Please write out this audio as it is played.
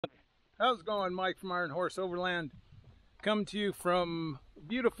How's it going? Mike from Iron Horse Overland. Come to you from a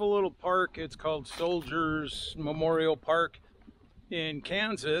beautiful little park. It's called Soldiers Memorial Park in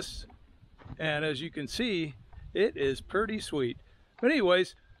Kansas. And as you can see, it is pretty sweet. But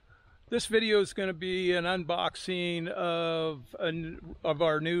anyways, this video is going to be an unboxing of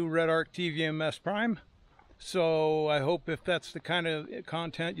our new Redarc TVMS Prime. So I hope if that's the kind of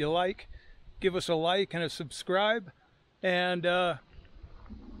content you like, give us a like and a subscribe. And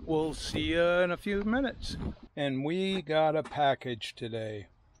we'll see you in a few minutes. And we got a package today.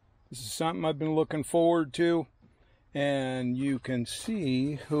 This is something I've been looking forward to. And you can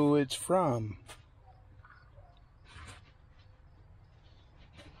see who it's from.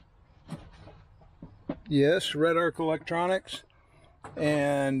 Yes, Redarc Electronics.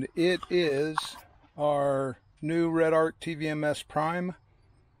 And it is our new Redarc TVMS Prime.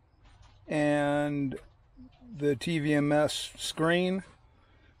 And the TVMS screen,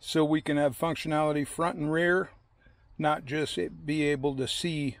 so we can have functionality front and rear, not just be able to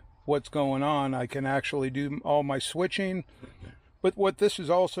see what's going on. I can actually do all my switching. But what this is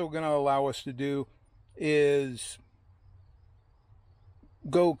also going to allow us to do is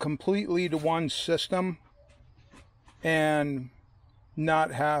go completely to one system and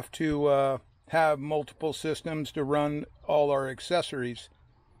not have to have multiple systems to run all our accessories.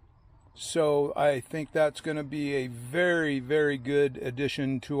 So I think that's going to be a very, very good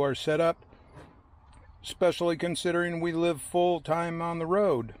addition to our setup, especially considering we live full-time on the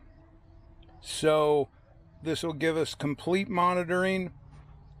road. So this will give us complete monitoring,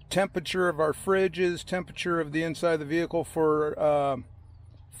 temperature of our fridges, temperature of the inside of the vehicle for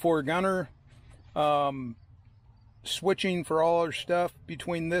gunner, switching for all our stuff.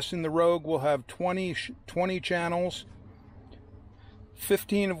 Between this and the Rogue, we'll have 20 channels.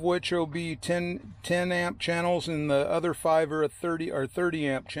 15 of which will be 10 amp channels, and the other 5 are 30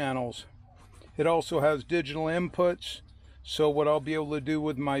 amp channels. It also has digital inputs, so what I'll be able to do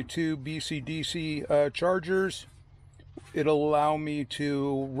with my 2 BC-DC chargers, it'll allow me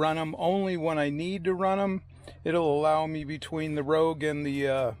to run them only when I need to run them. It'll allow me between the Rogue and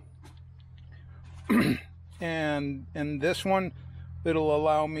the and this one, it'll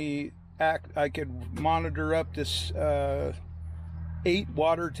allow me I could monitor up this 8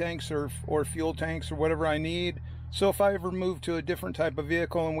 water tanks or fuel tanks or whatever I need. So if I ever move to a different type of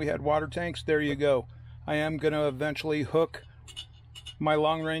vehicle and we had water tanks, there you go. I am going to eventually hook my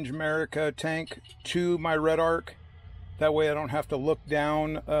Long Range America tank to my Redarc. That way I don't have to look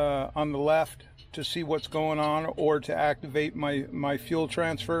down on the left to see what's going on, or to activate my fuel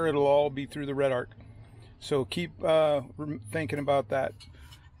transfer. It'll all be through the Redarc. So keep thinking about that,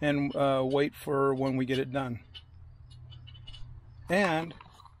 and wait for when we get it done. And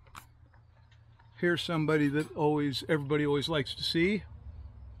here's somebody that everybody always likes to see.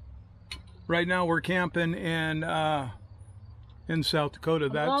 Right now we're camping in South Dakota.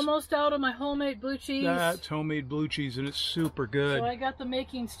 I'm almost out of my homemade blue cheese. That's homemade blue cheese, and it's super good. So I got the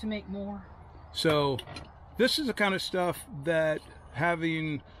makings to make more. So this is the kind of stuff that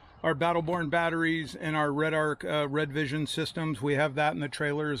having our Battleborn batteries and our Redarc Red Vision systems, we have that in the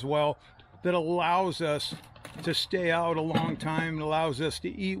trailer as well, that allows us to stay out a long time, allows us to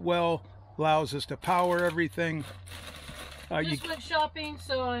eat well, allows us to power everything. Just went shopping,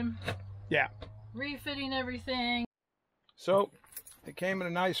 so I'm refitting everything. So it came in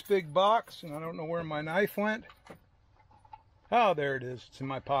a nice big box, and I don't know where my knife went. Oh, there it is. It's in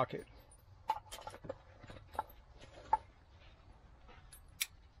my pocket.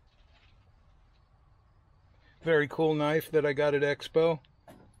 Very cool knife that I got at Expo.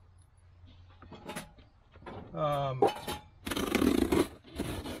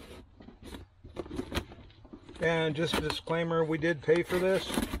 And just a disclaimer, we did pay for this.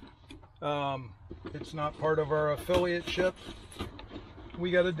 It's not part of our affiliate ship. We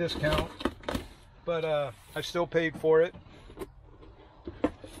got a discount, but I still paid for it.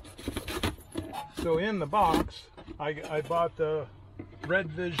 So in the box, I bought the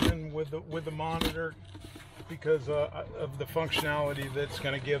Red Vision with the monitor because of the functionality that's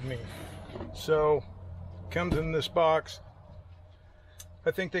going to give me. So comes in this box. I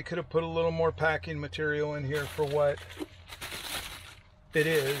think they could have put a little more packing material in here for what it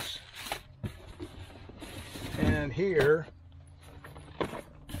is. And here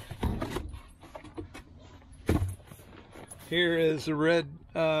is the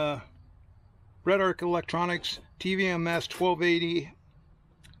Redarc Electronics TVMS1280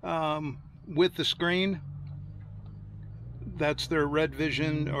 with the screen. That's their Red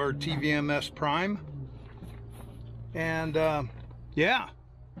Vision or TVMS Prime. And yeah.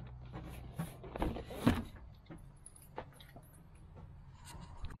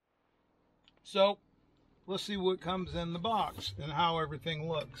 So let's see what comes in the box and how everything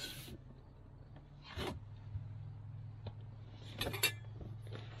looks.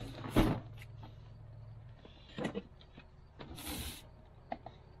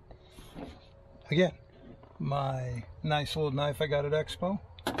 Again, my nice little knife I got at Expo.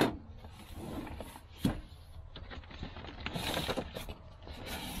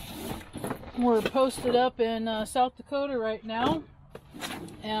 We're posted up in South Dakota right now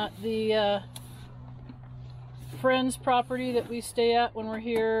at the friend's property that we stay at when we're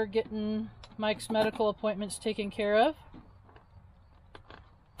here getting Mike's medical appointments taken care of.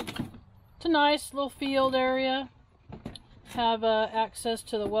 It's a nice little field area. Have access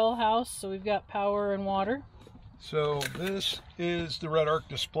to the well house, so we've got power and water. So this is the Redarc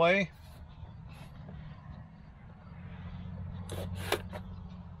display.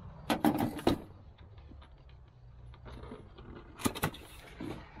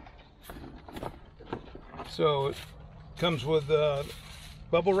 So it comes with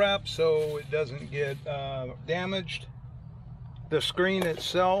bubble wrap so it doesn't get damaged. The screen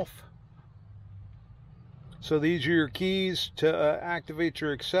itself. So these are your keys to activate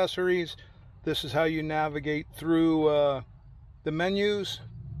your accessories. This is how you navigate through the menus.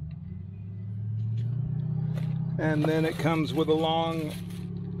 And then it comes with a long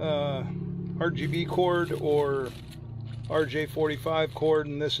RGB cord or RJ45 cord,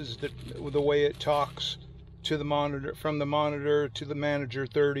 and this is the way it talks to the monitor, from the monitor to the Manager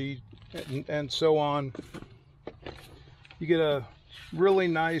 30 and so on. You get a really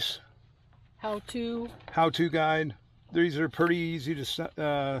nice how-to guide. These are pretty easy to set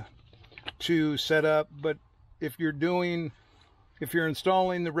up, but if you're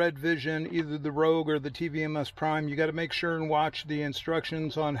installing the Red Vision, either the Rogue or the TVMS Prime, you got to make sure and watch the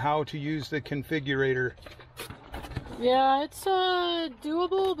instructions on how to use the configurator. Yeah, it's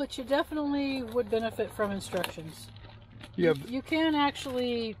doable, but you definitely would benefit from instructions. Yeah, you can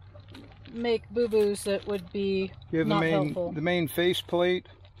actually make boo-boos that would be not helpful. The main faceplate,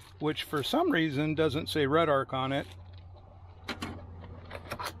 which for some reason doesn't say Redarc on it.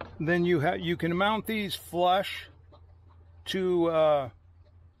 Then you can mount these flush to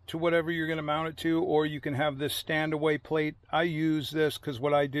whatever you're going to mount it to, or you can have this stand-away plate. I use this because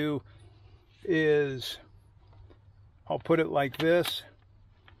what I do is I'll put it like this,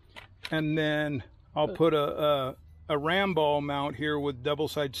 and then I'll put a ram ball mount here with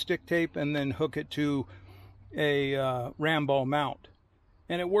double-side stick tape, and then hook it to a ram ball mount,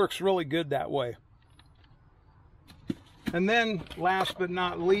 and it works really good that way. And then last but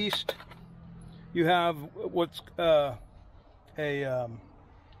not least, you have what's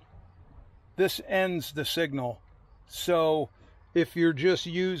this ends the signal. So if you're just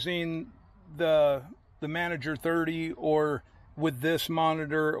using the Manager 30 or with this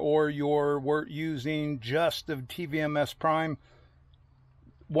monitor, or you're using just the TVMS Prime,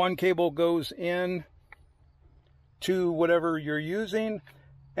 one cable goes in to whatever you're using,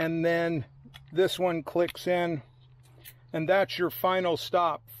 and then this one clicks in, and that's your final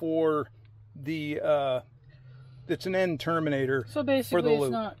stop for the it's an end terminator. So basically for the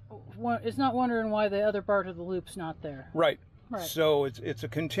loop. It's not wondering why the other part of the loop's not there. Right. So it's a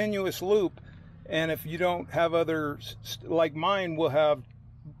continuous loop, and if you don't have others, like mine will have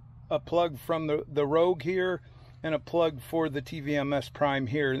a plug from the Rogue here and a plug for the TVMS Prime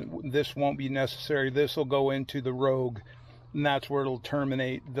here. This won't be necessary. This will go into the Rogue, and that's where it'll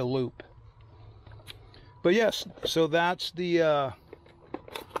terminate the loop. But yes, so that's the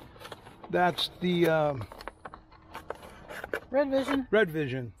Red Vision. Red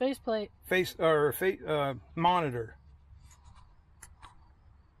Vision. Faceplate. Monitor.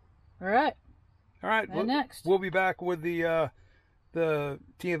 All right. All right. Next, we'll be back with the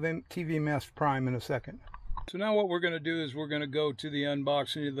TVMS Prime in a second. So now what we're going to do is we're going to go to the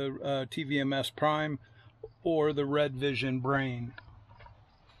unboxing of the TVMS Prime or the Red Vision Brain.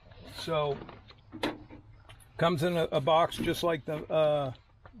 So comes in a box just like the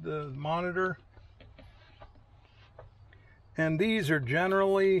monitor. And these are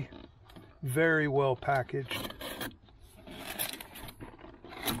generally very well packaged.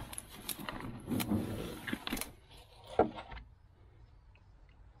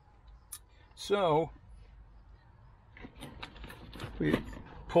 So we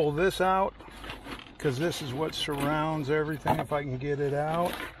pull this out because this is what surrounds everything. If I can get it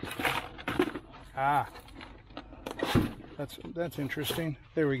out. That's interesting.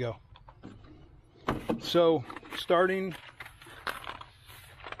 There we go. So starting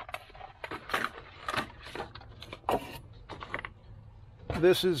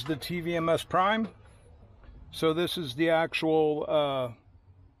this is the TVMS Prime. So this is the actual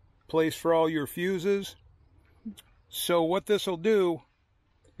place for all your fuses. So what this will do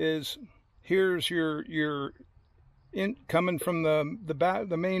is, here's your coming from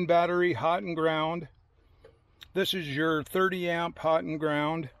the main battery, hot and ground. This is your 30 amp hot and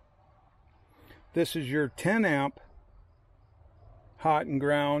ground. This is your 10 amp hot and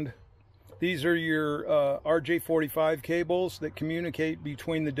ground. These are your RJ45 cables that communicate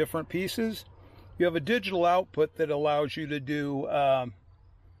between the different pieces. You have a digital output that allows you to do,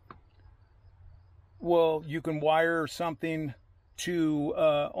 well, you can wire something to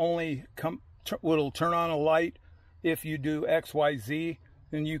it'll turn on a light if you do XYZ,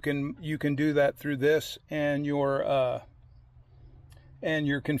 then you can do that through this and your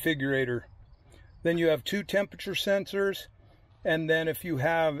configurator. Then you have 2 temperature sensors, and then if you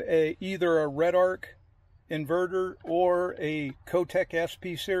have either a Redarc inverter or a Cotec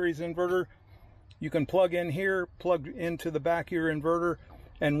SP series inverter, you can plug in here, plug into the back of your inverter,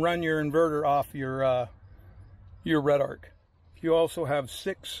 and run your inverter off your Redarc. You also have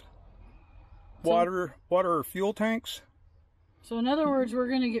 6 water or fuel tanks. So in other words, we're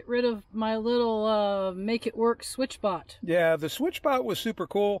going to get rid of my little make it work SwitchBot. Yeah, the SwitchBot was super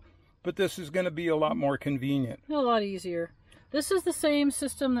cool, but this is going to be a lot more convenient. A lot easier. This is the same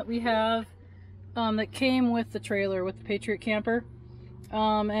system that we have that came with the trailer, with the Patriot Camper.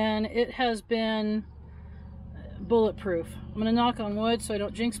 And it has been bulletproof. I'm going to knock on wood so I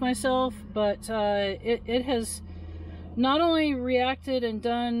don't jinx myself, but it has not only reacted and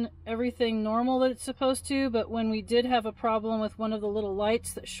done everything normal that it's supposed to, but when we did have a problem with one of the little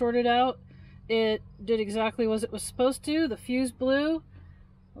lights that shorted out, it did exactly what it was supposed to. The fuse blew,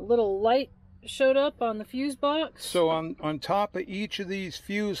 a little light showed up on the fuse box. So on top of each of these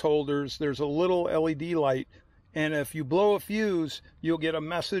fuse holders, there's a little LED light, and if you blow a fuse, you'll get a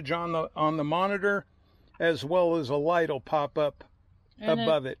message on the monitor, as well as a light will pop up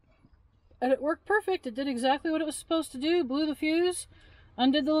above it. And it worked perfect. It did exactly what it was supposed to do. Blew the fuse,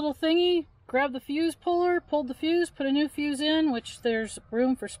 undid the little thingy, grabbed the fuse puller, pulled the fuse, put a new fuse in, which there's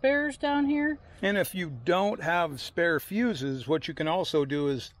room for spares down here. And if you don't have spare fuses, what you can also do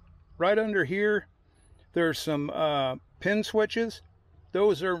is, right under here, there's some pin switches.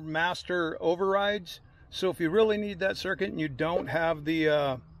 Those are master overrides. So if you really need that circuit and you don't have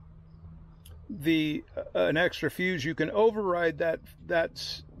an extra fuse, you can override that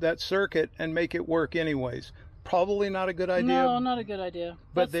circuit and make it work anyways. Probably not a good idea. No, not a good idea.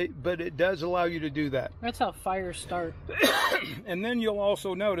 But it does allow you to do that. That's how fires start. And then you'll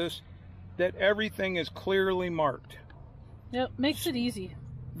also notice that everything is clearly marked. Yep, makes it easy.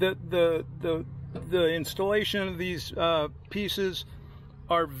 The installation of these pieces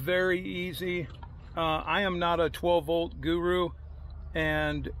are very easy. I am not a 12-volt guru,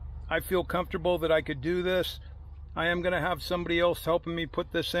 and I feel comfortable that I could do this. I am going to have somebody else helping me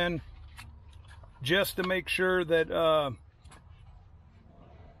put this in, just to make sure that I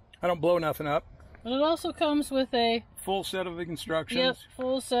don't blow nothing up. But it also comes with a full set of instructions. Yep,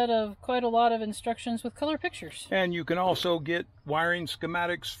 full set of quite a lot of instructions with color pictures. And you can also get wiring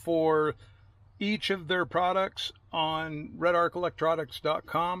schematics for each of their products on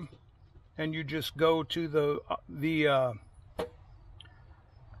redarcelectronics.com, and you just go to the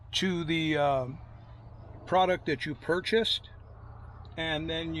product that you purchased, and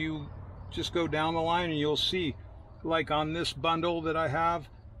then you just go down the line and you'll see, like on this bundle that I have,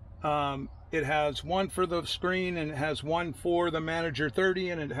 it has one for the screen, and it has one for the Manager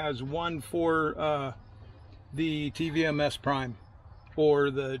 30, and it has one for the TVMS Prime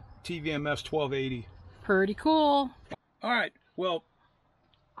or the TVMS1280. Pretty cool. All right, well,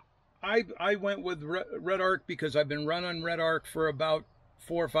 I went with Redarc because I've been running Redarc for about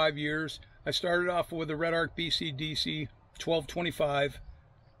 4 or 5 years. I started off with the Redarc BCDC 1225.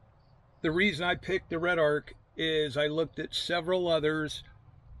 The reason I picked the Redarc is I looked at several others,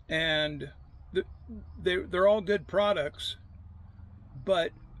 and they're all good products,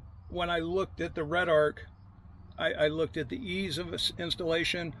 but when I looked at the Redarc, I looked at the ease of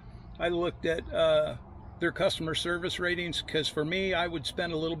installation. I looked at their customer service ratings, because for me, I would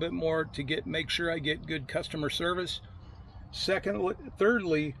spend a little bit more to make sure I get good customer service.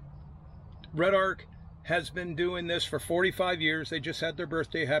 Thirdly, Redarc has been doing this for 45 years. They just had their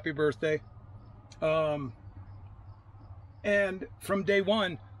birthday. Happy birthday. And from day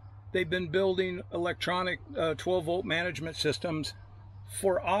one, they've been building electronic 12-volt management systems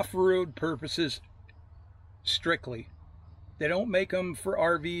for off-road purposes strictly. They don't make them for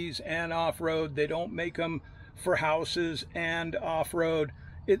RVs and off-road. They don't make them for houses and off-road.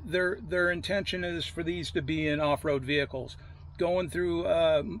 Their intention is for these to be in off-road vehicles, going through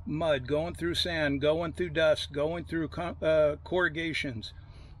mud, going through sand, going through dust, going through corrugations.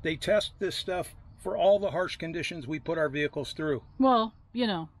 They test this stuff for all the harsh conditions we put our vehicles through. Well, you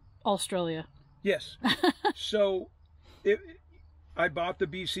know, Australia. Yes. So I bought the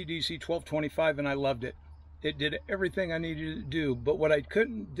BCDC 1225 and I loved it. It did everything I needed to do, but what I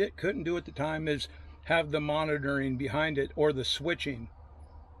couldn't do at the time is have the monitoring behind it or the switching.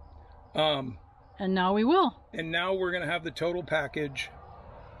 And now we will. And now we're going to have the total package.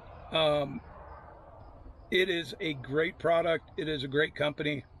 It is a great product. It is a great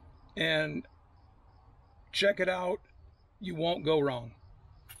company. And check it out. You won't go wrong.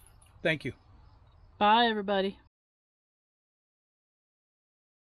 Thank you. Bye, everybody.